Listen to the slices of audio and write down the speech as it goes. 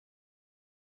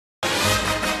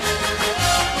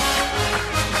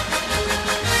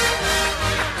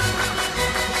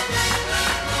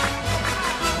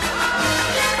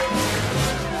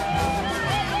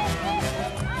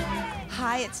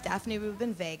Daphne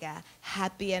Ruben-Vega,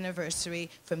 happy anniversary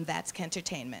from That's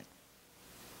Kentertainment.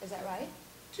 Is that right?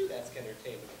 To That's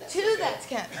Kentertainment. To That's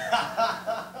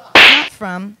Kentertainment. Not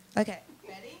from. Okay.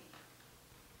 Ready?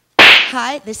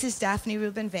 Hi, this is Daphne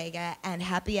Ruben-Vega, and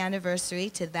happy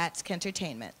anniversary to That's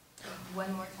Kentertainment.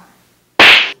 One more time.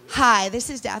 Hi,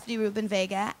 this is Daphne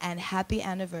Ruben-Vega, and happy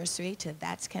anniversary to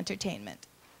That's Kentertainment.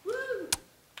 Woo!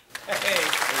 Hey,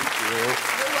 thank you. You're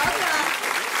welcome.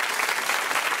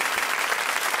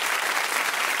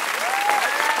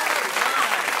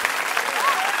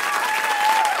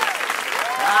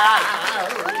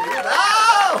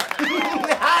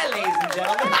 Hi, ladies and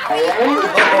gentlemen.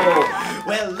 Oh,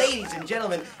 well, ladies and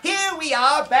gentlemen, here we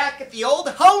are back at the old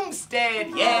homestead.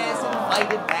 Yes,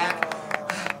 invited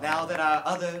back. Now that our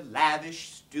other lavish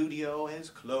studio has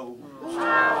closed.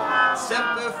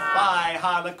 Semper Fi,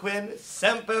 Harlequin.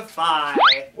 Semper Fi.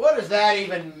 What does that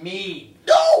even mean?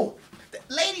 No!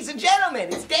 Ladies and gentlemen,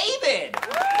 it's David.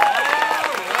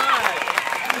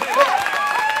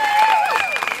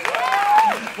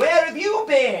 Where have you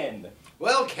been?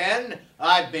 Well, Ken,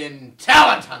 I've been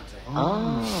talent hunting.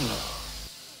 Oh.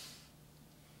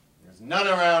 There's none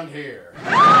around here.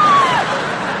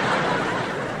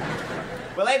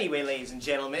 Well, anyway, ladies and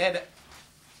gentlemen,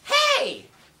 hey!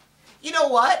 You know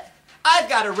what? I've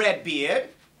got a red beard,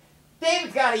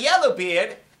 David's got a yellow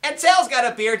beard, and Tell's got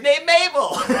a beard named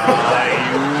Mabel.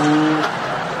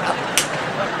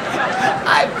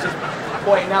 I'm just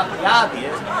pointing out the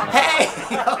obvious. Hey!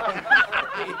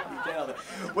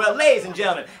 Well, ladies and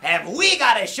gentlemen, have we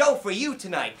got a show for you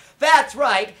tonight? That's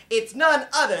right, it's none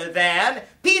other than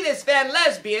Penis Van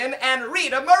Lesbian and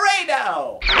Rita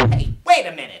Moreno. Hey, wait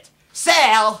a minute.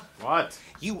 Sal! What?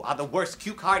 You are the worst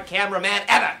cue card cameraman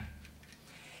ever.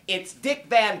 It's Dick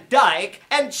Van Dyke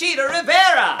and Chita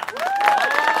Rivera. All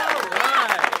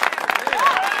right.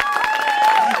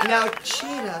 Now,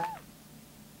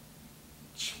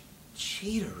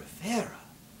 Chita Rivera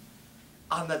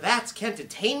on the That's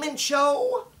Kentertainment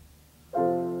show?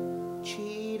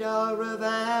 Chita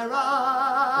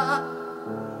Rivera,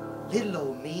 little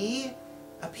old me,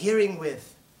 appearing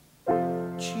with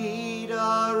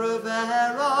Chita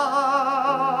Rivera.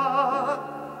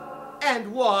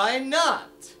 And why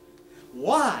not?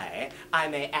 Why, I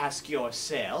may ask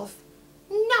yourself,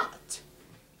 not?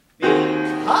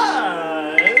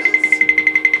 Because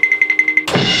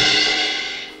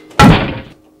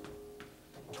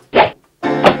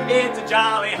it's a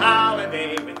jolly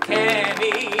holiday with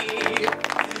Kenny.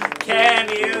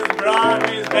 Kenny is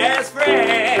Broadway's best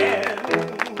friend.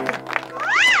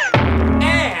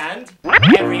 And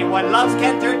everyone loves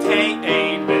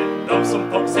Kentertainment, though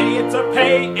some folks say it's a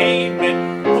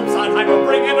payment. Hope Sondheim will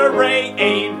bring an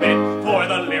arraignment for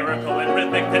the lyrical and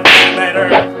rhythmic pentameter.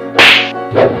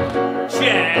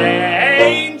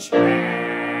 Change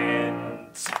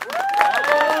hands.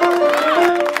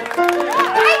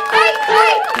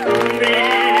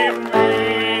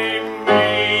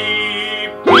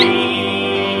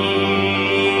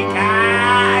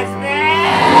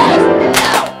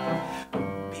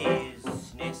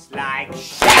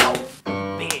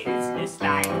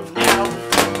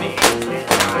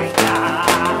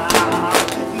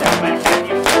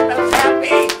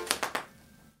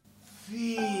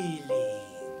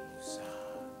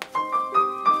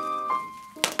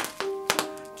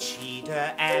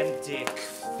 Chita and Dick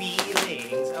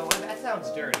feelings. Oh, that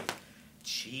sounds dirty.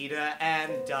 Chita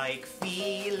and Dyke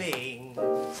feelings.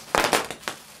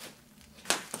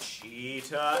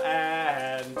 Chita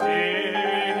and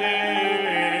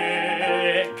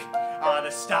Dick are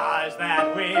the stars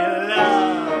that we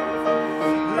love.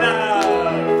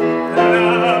 Love,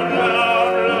 love,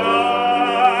 love,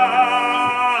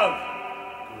 love.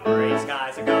 Gray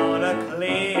skies are gonna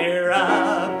clear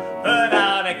up. Put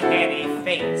on a canny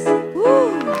face.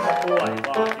 Wipe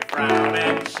off your frown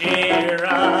and cheer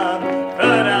up.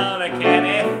 Put on a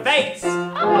canny face.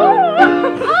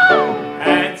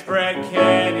 And spread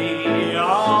candy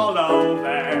all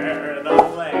over the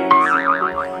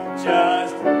place.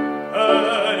 Just put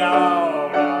on a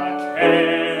candy.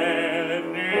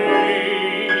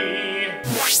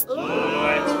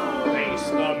 Let's face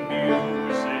the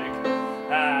music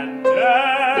and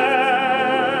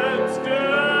dance,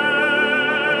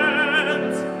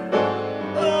 dance.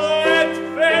 Let's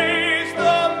face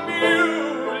the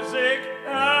music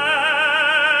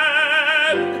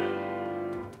and...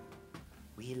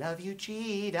 We love you,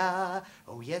 Chita.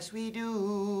 Oh, yes, we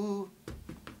do.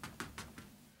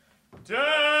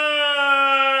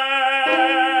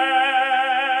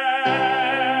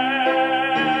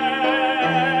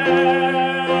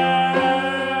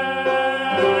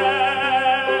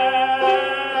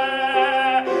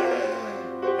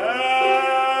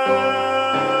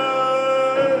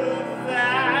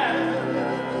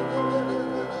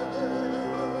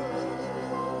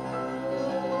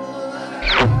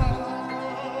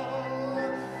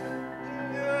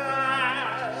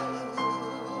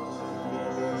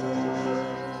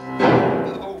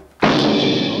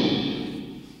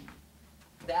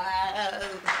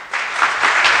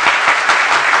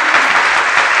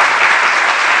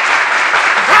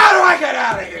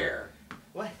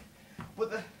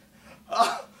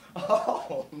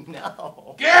 Oh,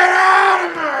 no. Get out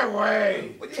of my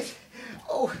way!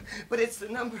 But it's the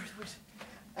number.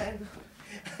 And...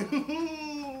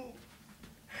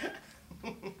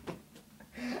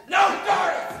 No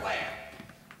door to slam!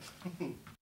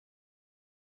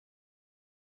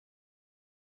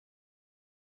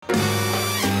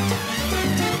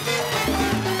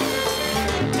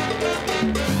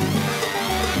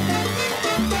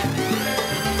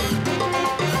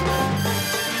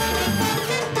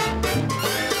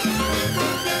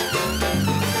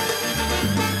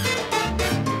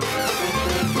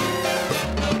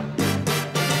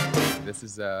 This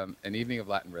is an evening of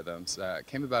Latin rhythms. It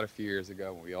came about a few years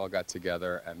ago when we all got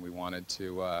together and we wanted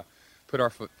to put our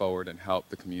foot forward and help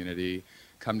the community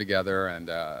come together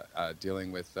and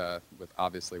dealing with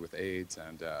obviously with AIDS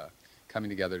and coming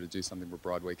together to do something where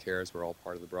Broadway cares. We're all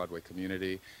part of the Broadway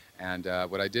community. And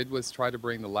what I did was try to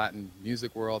bring the Latin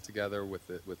music world together with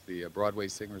the Broadway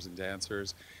singers and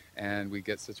dancers. And we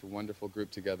get such a wonderful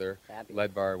group together,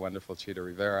 led by our wonderful Chita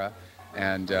Rivera,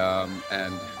 and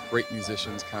great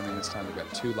musicians coming this time. We've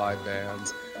got 2 live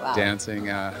bands dancing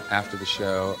after the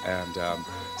show, and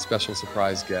special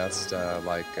surprise guests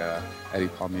like Eddie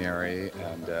Palmieri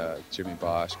and Jimmy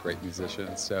Bosch, great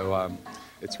musicians. So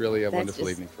it's really a wonderful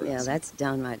evening for us. Yeah, that's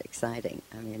downright exciting.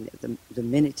 I mean, the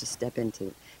minute you step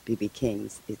into B.B.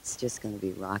 King's, it's just going to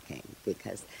be rocking,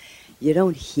 because you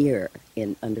don't hear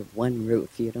under one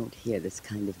roof, you don't hear this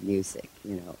kind of music,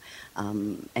 you know,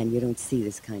 and you don't see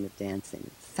this kind of dancing.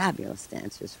 Fabulous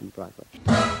dancers from Broadway.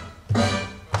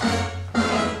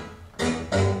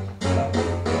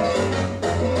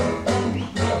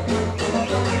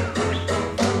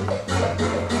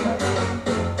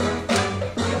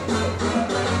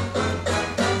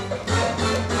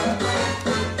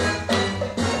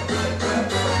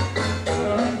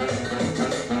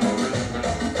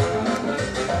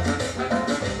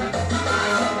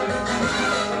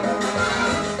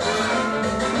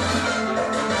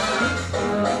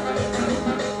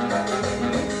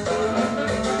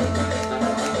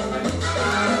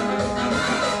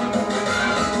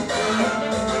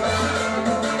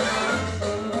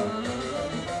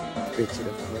 Richard,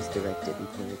 of course, directed and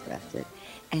choreographed it.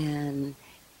 And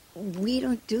we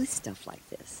don't do stuff like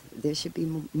this. There should be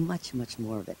much, much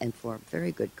more of it, and for a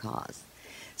very good cause.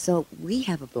 So we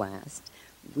have a blast.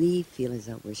 We feel as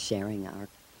though we're sharing our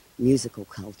musical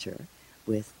culture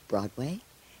with Broadway,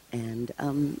 and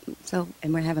and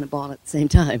we're having a ball at the same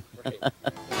time.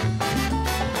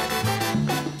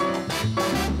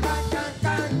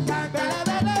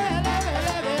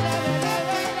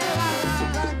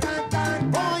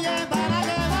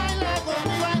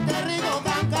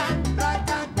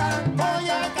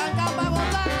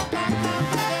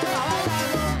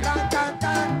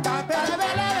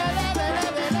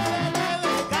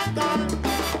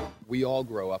 We all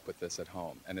grow up with this at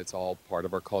home, and it's all part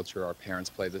of our culture. Our parents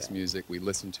play this music, we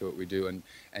listen to it, we do,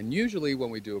 and usually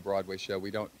when we do a Broadway show, we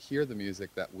don't hear the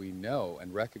music that we know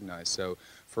and recognize. So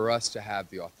for us to have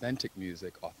the authentic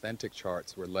music, authentic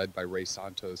charts, we're led by Ray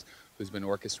Santos, who's been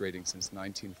orchestrating since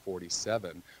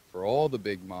 1947 for all the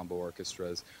big mambo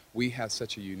orchestras. We have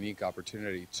such a unique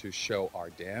opportunity to show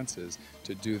our dances,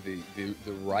 to do the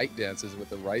right dances with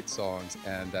the right songs,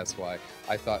 and that's why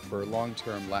I thought for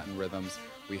long-term Latin rhythms,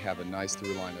 we have a nice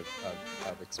through line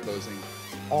of exposing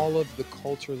all of the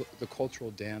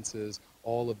cultural dances,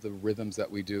 all of the rhythms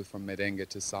that we do, from merengue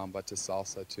to samba to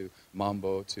salsa to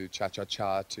mambo to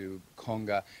cha-cha-cha to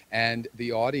conga, and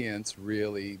the audience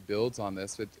really builds on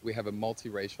this. We have a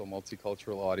multiracial,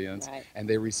 multicultural audience, right, and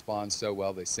they respond so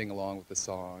well. They sing along with the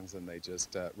songs, and they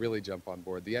just really jump on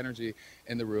board. The energy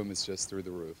in the room is just through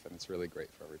the roof, and it's really great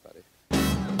for everybody.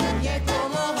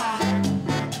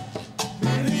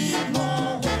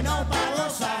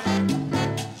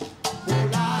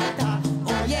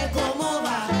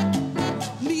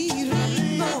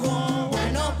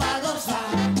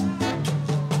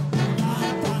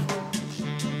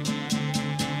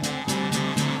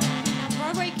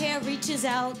 Reaches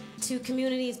out to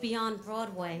communities beyond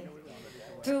Broadway.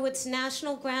 Through its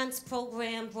national grants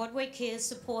program, Broadway Cares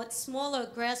supports smaller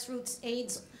grassroots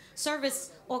AIDS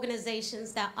service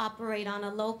organizations that operate on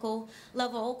a local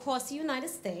level across the United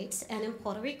States and in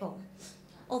Puerto Rico.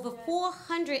 Over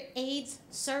 400 AIDS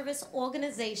service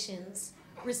organizations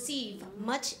received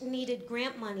much needed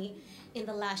grant money in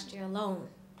the last year alone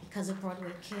because of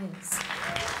Broadway Cares.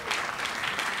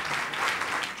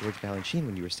 George Balanchine,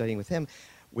 when you were studying with him,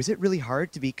 was it really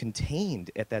hard to be contained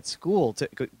at that school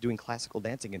doing classical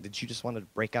dancing? And did you just want to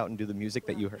break out and do the music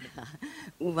that you heard?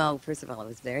 Well, first of all, I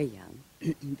was very young,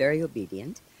 very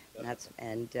obedient,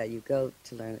 and you go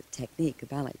to learn a technique, a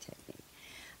ballet technique.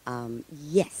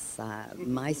 Yes,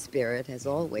 my spirit has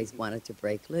always wanted to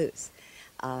break loose.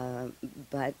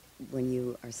 But when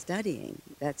you are studying,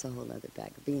 that's a whole other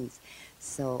bag of beans.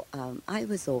 So I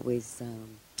was always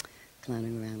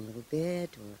clowning around a little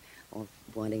bit, or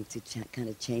wanting to kind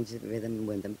of change the rhythm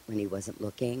when he wasn't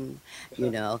looking,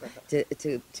 you know, to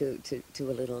a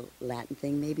little Latin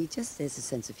thing, maybe just as a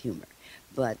sense of humor.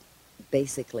 But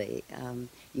basically,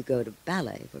 you go to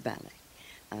ballet for ballet.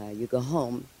 You go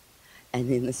home and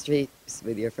in the streets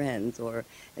with your friends, or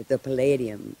at the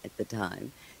Palladium at the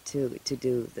time, to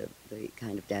do the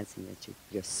kind of dancing that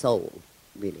your soul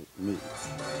really needs.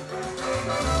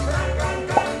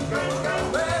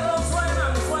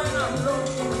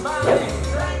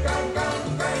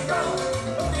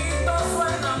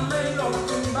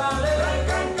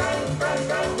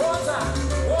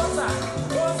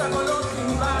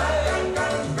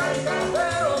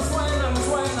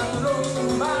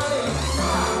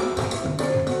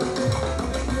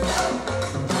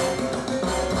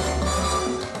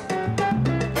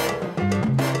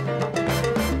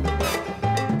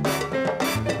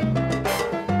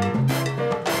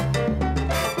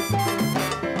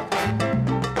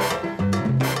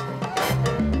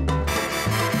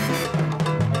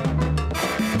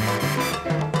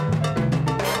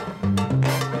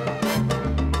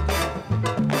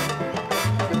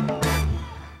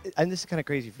 And this is kind of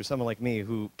crazy for someone like me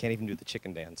who can't even do the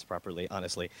chicken dance properly,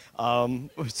 honestly.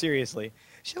 Seriously,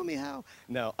 show me how.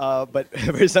 No, but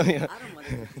for something. I don't want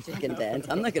to do the chicken dance.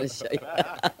 I'm not going to show you.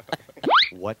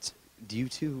 What do you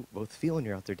two both feel when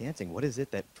you're out there dancing? What is it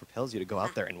that propels you to go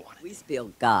out there and want it? We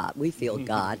feel God. We feel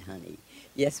God, honey.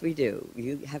 Yes, we do.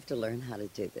 You have to learn how to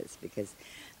do this, because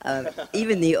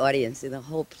even the audience, the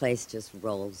whole place just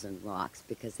rolls and rocks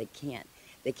because they can't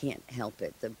help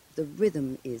it. The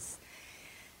rhythm is.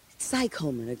 Cy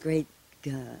Coleman, a great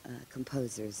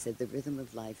composer, said the rhythm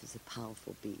of life is a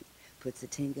powerful beat. Puts a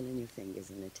tingle in your fingers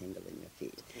and a tingle in your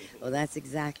feet. Well, that's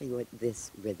exactly what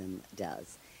this rhythm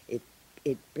does.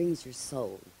 It brings your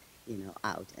soul, you know,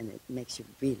 out, and it makes you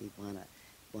really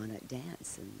wanna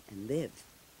dance and live.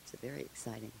 It's a very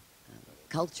exciting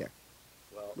culture.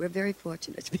 Well, we're very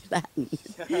fortunate to be Latin.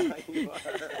 You are.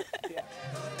 Yeah.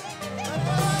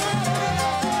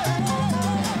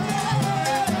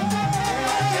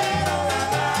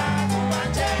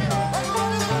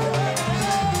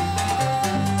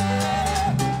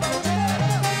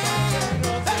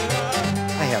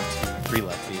 Three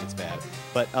left feet, it's bad.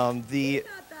 But It's not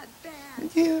that bad.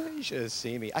 yeah, you should have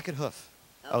seen me. I could hoof.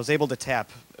 I was able to tap,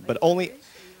 but only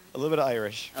a little bit of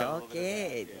Irish.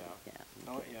 Okay. Yeah.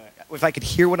 Oh, yeah. If I could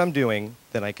hear what I'm doing,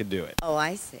 then I could do it. Oh,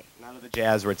 I see. None of the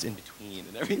jazz where it's in between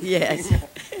and everything. Yes.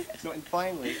 So, and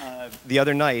finally, the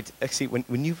other night, actually,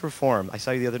 when you perform, I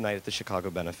saw you the other night at the Chicago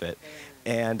benefit,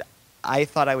 and I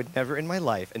thought I would never in my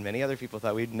life, and many other people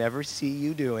thought we'd never see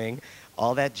you doing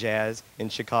all that jazz in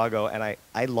Chicago, and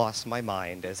I lost my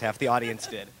mind, as half the audience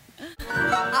did.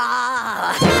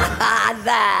 Ah,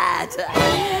 that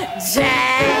jazz.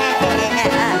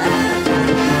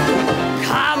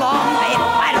 Come on, baby,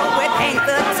 why don't we paint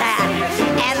the town?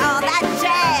 And all that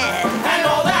jazz. And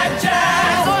all that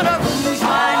jazz. Gonna rouge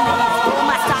my nose, pull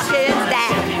my stockings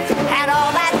down. And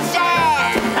all that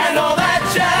jazz. And all that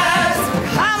jazz.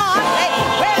 Come on, baby,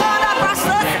 we're gonna brush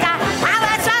the sky. I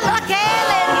bet you're looking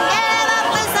in the air that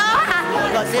we so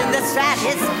high. 'Cause in the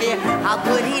stratosphere, how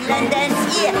could he lend an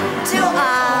ear to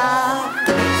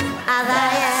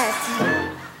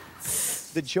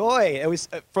The joy, it was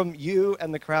from you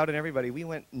and the crowd and everybody. We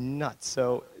went nuts.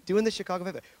 So doing the Chicago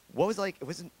benefit, what was like? It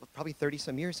wasn't probably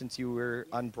 30-some years since you were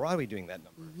on Broadway doing that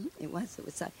number. Mm-hmm. It was,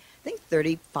 I think,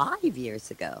 35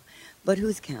 years ago. But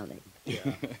who's counting?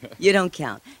 Yeah. You don't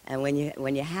count. And when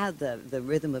you have the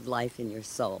rhythm of life in your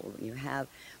soul, you have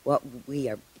what we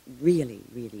are really,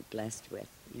 really blessed with,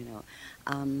 you know,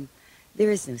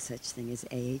 there is no such thing as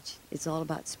age. It's all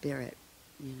about spirit,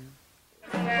 you know.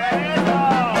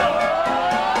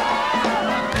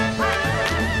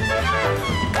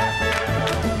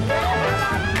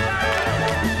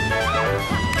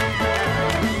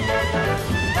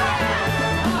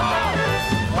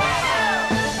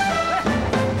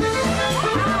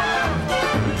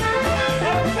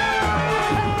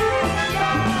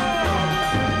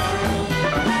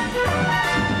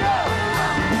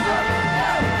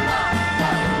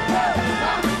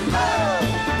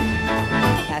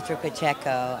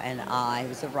 Pacheco and I,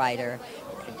 who's a writer,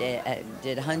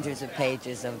 did hundreds of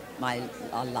pages of my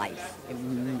life,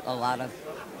 a lot of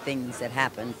things that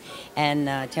happened. And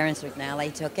Terrence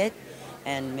McNally took it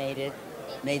and made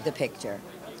the picture.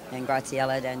 And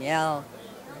Graciela Danielle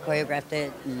choreographed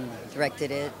it and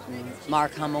directed it, and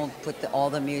Mark Hummel put all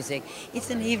the music. It's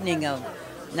an evening of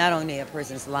not only a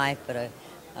person's life, but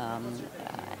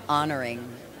honoring,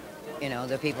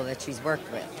 the people that she's worked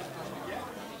with.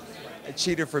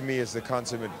 Chita for me is the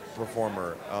consummate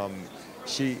performer.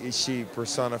 She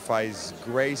personifies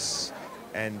grace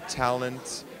and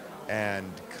talent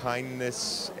and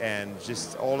kindness and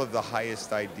just all of the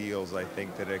highest ideals I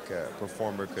think that a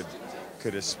performer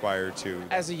could aspire to.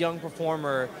 As a young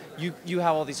performer, you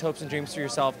have all these hopes and dreams for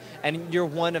yourself, and you're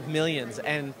one of millions.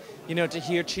 And to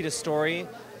hear Chita's story,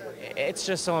 it's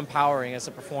just so empowering as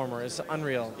a performer. It's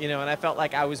unreal, and I felt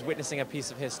like I was witnessing a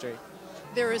piece of history.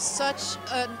 There is such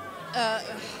a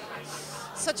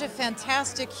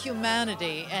fantastic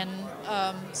humanity and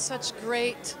such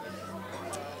great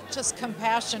just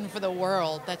compassion for the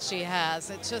world that she has.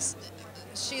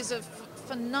 She's a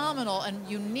phenomenal and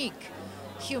unique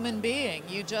human being.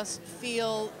 You just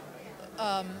feel,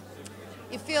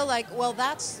 like, well,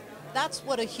 that's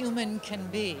what a human can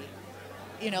be.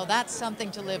 That's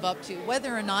something to live up to,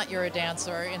 whether or not you're a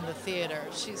dancer in the theater.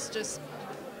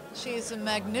 She's a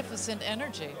magnificent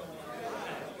energy.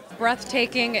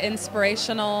 Breathtaking,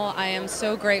 inspirational. I am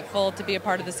so grateful to be a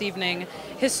part of this evening.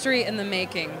 History in the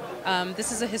making.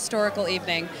 This is a historical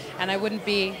evening, and I wouldn't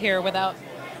be here without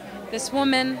this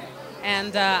woman,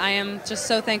 and I am just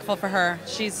so thankful for her.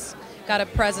 She's got a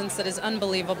presence that is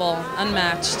unbelievable,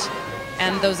 unmatched,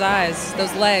 and those eyes,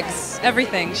 those legs,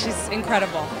 everything. She's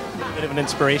incredible. A bit of an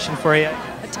inspiration for you?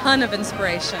 A ton of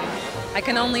inspiration. I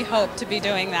can only hope to be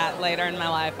doing that later in my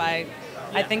life. I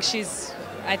think she's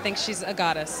a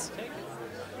goddess.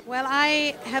 Well,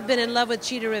 I have been in love with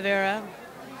Chita Rivera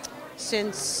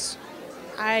since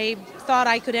I thought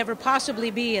I could ever possibly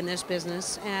be in this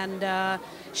business. And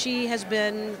she has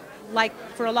been, like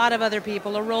for a lot of other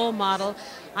people, a role model.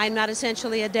 I'm not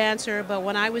essentially a dancer, but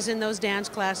when I was in those dance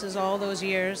classes all those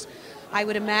years, I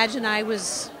would imagine I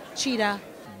was Chita.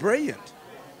 Brilliant,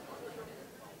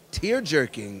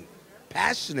 tear-jerking,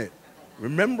 passionate,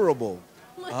 rememberable.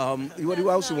 What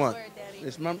else you want?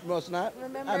 It's must not?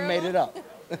 I made it up.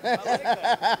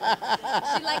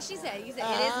 Like she said, you said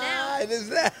it is now. It is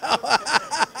now.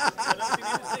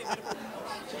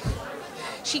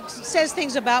 She says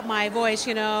things about my voice,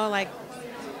 like,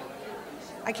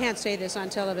 I can't say this on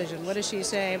television. What does she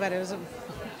say? But it was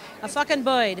a fucking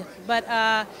Boyd.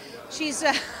 But she's...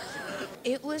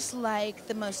 It was like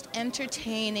the most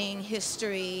entertaining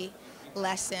history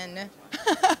lesson.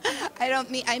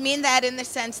 I mean that in the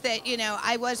sense that,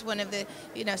 I was one of the,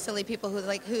 silly people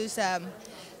who's I'm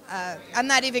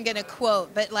not even going to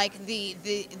quote, but like the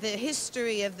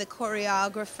history of the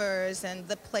choreographers and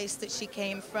the place that she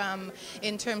came from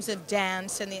in terms of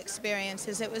dance and the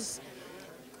experiences. It was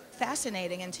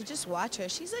fascinating, and to just watch her,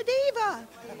 she's a diva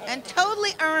and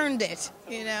totally earned it,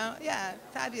 yeah,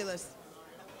 fabulous.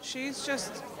 She's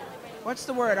just, what's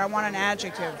the word? I want an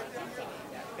adjective.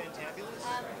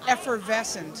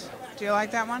 Effervescent. Do you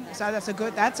like that one? That's a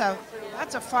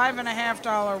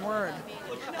 $5.50 word.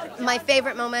 My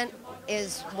favorite moment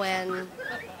is when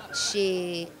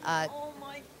she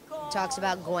talks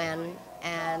about Gwen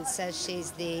and says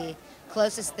she's the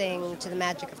closest thing to the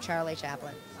magic of Charlie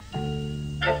Chaplin.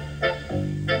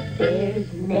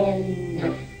 There's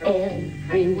men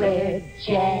everywhere,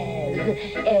 jazz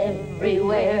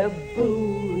everywhere,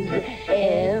 booze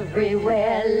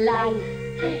everywhere, life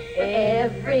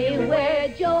everywhere,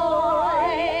 joy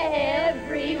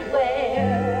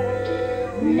everywhere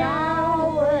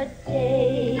nowadays.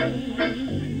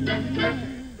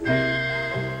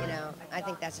 I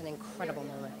think that's an incredible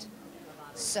moment.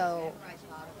 So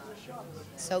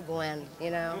Gwen,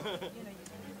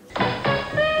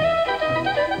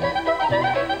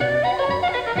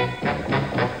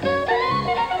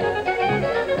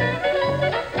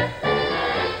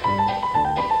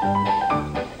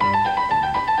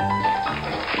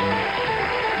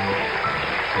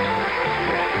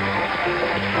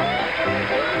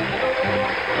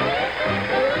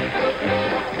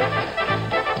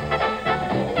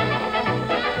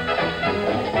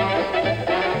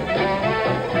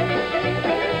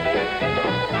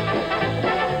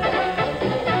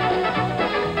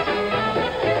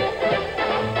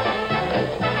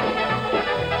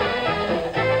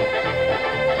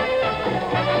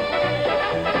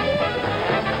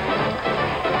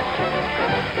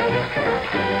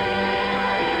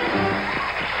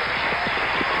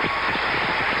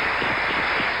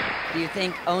 You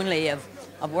think only of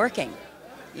working,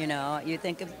 you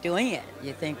think of doing it.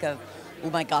 You think of, oh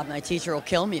my God, my teacher will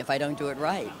kill me if I don't do it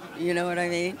right. You know what I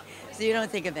mean? So you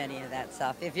don't think of any of that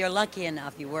stuff. If you're lucky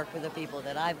enough, you work with the people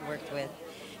that I've worked with,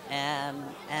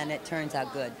 and it turns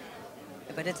out good.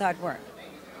 but it's hard work.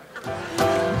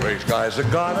 Gray skies are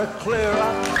gonna clear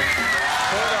up.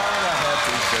 Put on a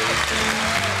happy face.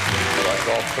 Brush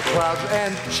off the clouds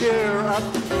and cheer up.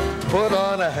 Put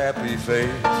on a happy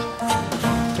face.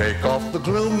 Take off the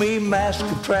gloomy mask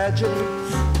of tragedy.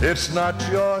 It's not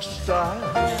your style.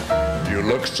 You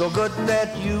look so good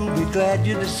that you'll be glad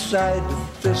you decided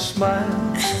to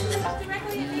smile.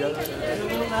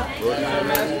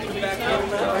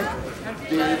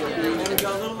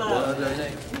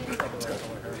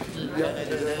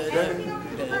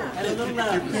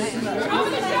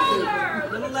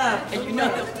 And you know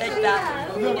they'll take that.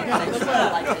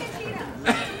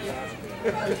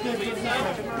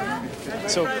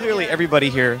 So clearly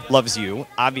everybody here loves you,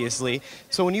 obviously.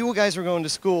 So when you guys were going to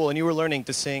school and you were learning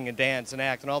to sing and dance and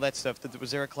act and all that stuff,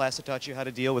 was there a class that taught you how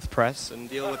to deal with press and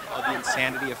deal with all the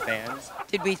insanity of fans?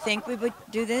 Did we think we would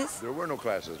do this? There were no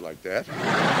classes like that.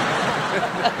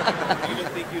 You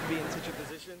didn't think you'd be in such a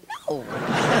position? No.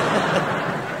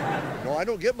 No, I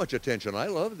don't get much attention. I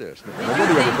love this. Did you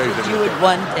think that you would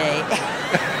one day...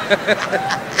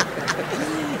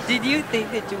 Did you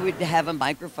think that you would have a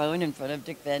microphone in front of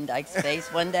Dick Van Dyke's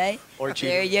face one day? Or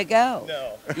there you go.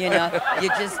 No. You know, you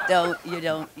just don't. You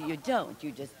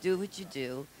just do what you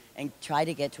do and try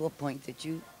to get to a point that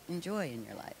you enjoy in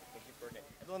your life.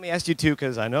 Let me ask you too,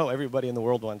 because I know everybody in the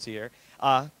world wants to hear.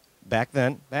 Back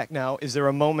now, is there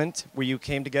a moment where you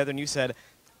came together and you said,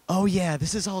 oh yeah,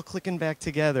 this is all clicking back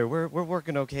together. We're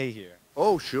working okay here.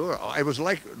 Oh, sure. It was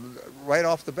like right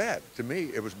off the bat. To me,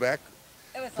 it was back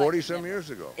 40-some years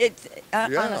ago. It's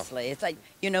Yeah. honestly, it's like,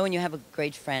 you know, when you have a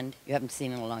great friend you haven't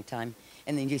seen in a long time,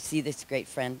 and then you see this great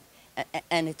friend,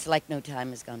 and it's like no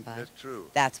time has gone by. That's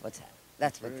true. That's what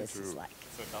Very this is true. like.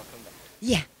 So I'll come back.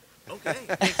 Yeah. Okay.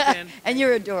 Thanks, Dan. And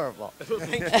you're adorable.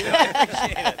 Thank you. I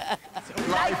appreciate it.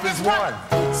 Life is one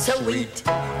sweet,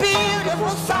 beautiful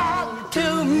song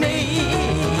to me.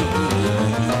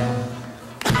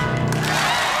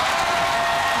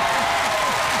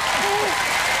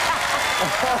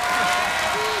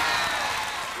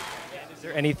 Is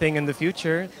there anything in the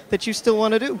future that you still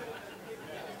want to do?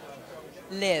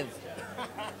 Live.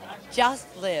 Just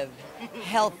live.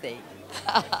 Healthy.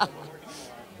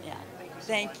 Yeah.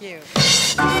 Thank you.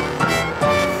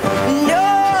 No,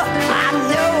 I'm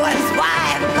no one's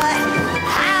wife, but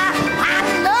I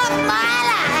love my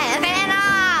life and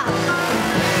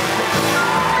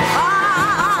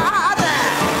all the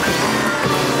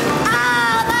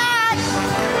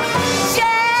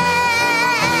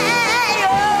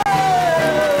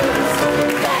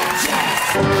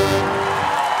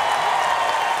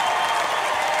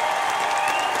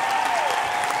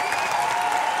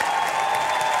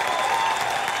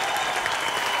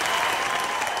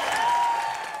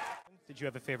Did you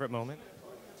have a favorite moment?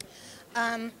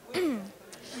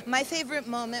 My favorite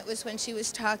moment was when she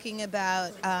was talking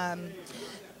about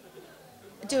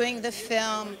doing the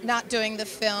film, not doing the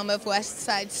film of West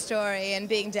Side Story and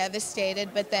being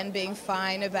devastated, but then being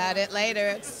fine about it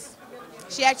later.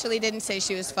 She actually didn't say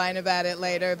she was fine about it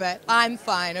later, but I'm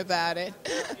fine about it.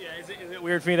 Yeah, is it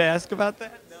weird for me to ask about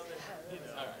that?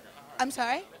 I'm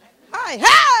sorry? Hi.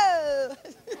 Ho!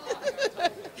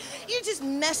 You just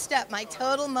messed up my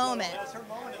total moment.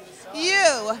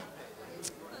 You.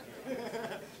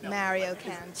 Mario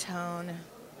Cantone.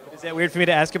 Is that weird for me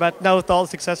to ask about now with all the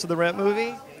success of the Rent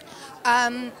movie?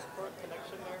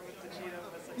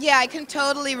 Yeah, I can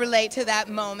totally relate to that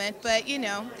moment, but, you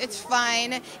know, it's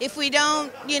fine. If we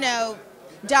don't, you know,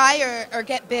 die or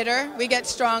get bitter, we get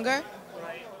stronger.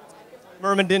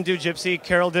 Merman didn't do Gypsy.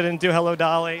 Carol didn't do Hello,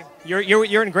 Dolly.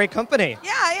 You're in great company.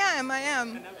 Yeah, I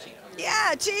am.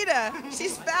 Yeah, Cheetah.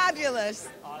 She's fabulous.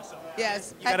 Awesome.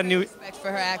 Yes. You got I a new have respect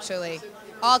for her, actually.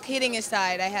 All kidding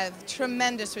aside, I have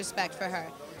tremendous respect for her.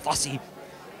 Fosse.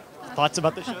 Thoughts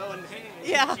about the show? And hey,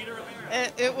 Yeah, Chita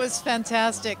Rivera. it was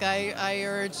fantastic. I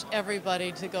urge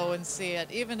everybody to go and see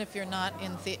it. Even if you're not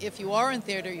if you are in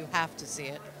theater, you have to see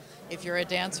it. If you're a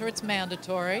dancer, it's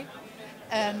mandatory.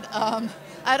 And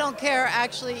I don't care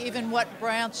actually even what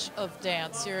branch of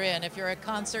dance you're in. If you're a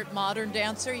concert modern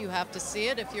dancer, you have to see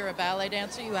it. If you're a ballet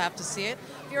dancer, you have to see it.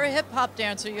 If you're a hip hop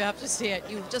dancer, you have to see it.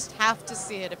 You just have to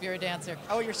see it if you're a dancer.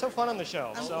 Oh, you're so fun on the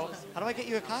show. So how do I get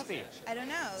you a copy? I don't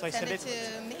know. So I Send send it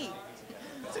to me.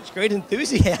 Such great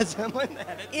enthusiasm on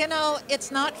that. You know,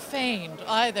 it's not feigned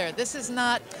either. This is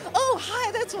not, oh,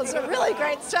 hi, this was a really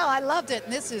great show. I loved it.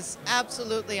 And this is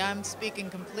absolutely, I'm speaking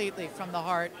completely from the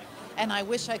heart. And I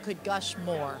wish I could gush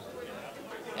more.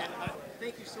 Yeah.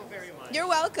 Thank you so very much. You're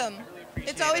welcome.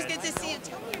 It's always good to see you.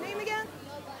 Tell me your name again.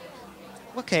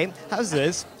 Okay, how's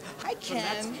this? Hi, Ken.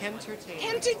 That's Kentertainment.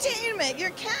 Kentertainment.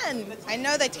 You're Ken. I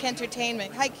know that's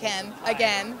Kentertainment. Hi, Ken.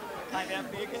 Again. Hi,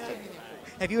 Daphne again.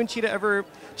 Have you and Chita ever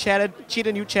chatted? Chita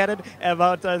and you chatted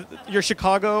about your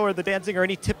Chicago or the dancing, or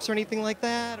any tips or anything like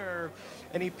that, or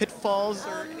any pitfalls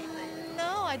or anything?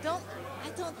 No, I don't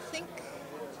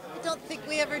think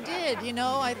we ever did. You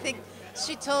know, I think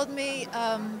she told me,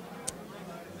 no,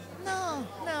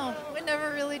 we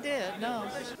never really did. No.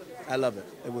 I love it.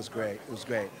 It was great. It was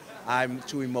great. I'm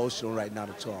too emotional right now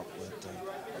to talk, but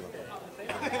I love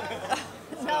it.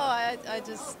 No, I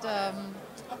just, no,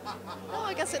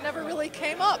 I guess it never really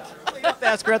came up. You have to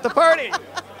ask her at the party.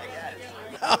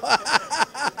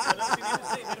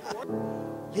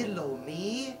 Little old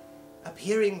me,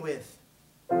 appearing with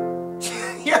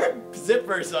your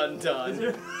zipper's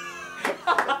undone.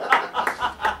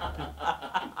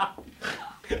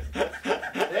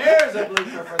 There's a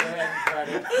blooper for the end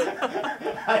credit.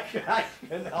 I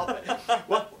couldn't help it.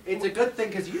 Well, it's a good thing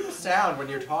because you sound, when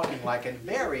you're talking, like a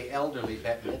very elderly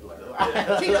Bette Midler.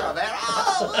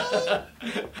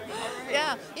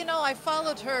 Yeah, you know, I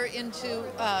followed her into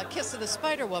Kiss of the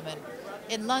Spider-Woman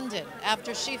in London.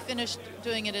 After she finished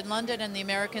doing it in London and the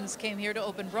Americans came here to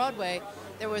open Broadway,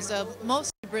 there was a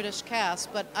mostly British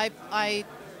cast, but I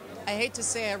hate to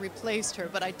say I replaced her,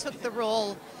 but I took the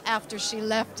role after she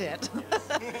left it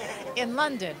in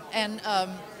London. And,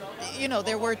 you know,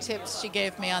 there were tips she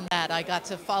gave me on that. I got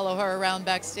to follow her around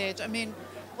backstage. I mean,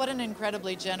 what an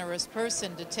incredibly generous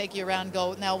person to take you around and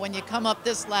go, now when you come up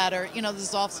this ladder, you know, this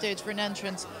is off stage for an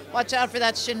entrance, watch out for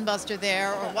that shin buster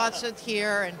there, or watch it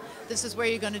here, and this is where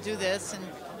you're going to do this. And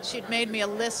she'd made me a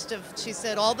list of, she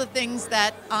said, all the things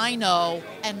that I know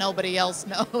and nobody else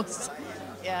knows.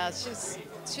 Yeah,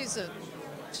 she's a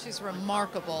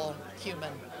remarkable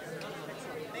human.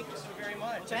 Thank you so very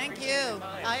much. Thank you.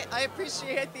 I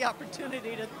appreciate the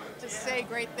opportunity to say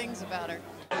great things about her.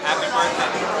 Happy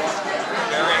birthday.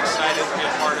 Very excited to be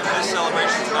a part of this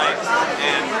celebration tonight,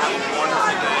 and have a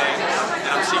wonderful day,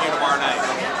 and I'll see you tomorrow night.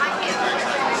 Very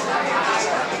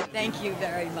excited. Thank you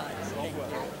very much.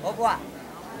 Au revoir.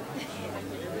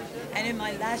 And in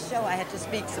my last show, I had to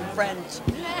speak some French.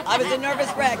 I was a nervous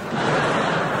wreck.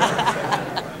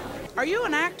 Are you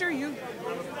an actor? You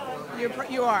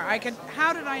are.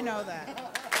 How did I know that?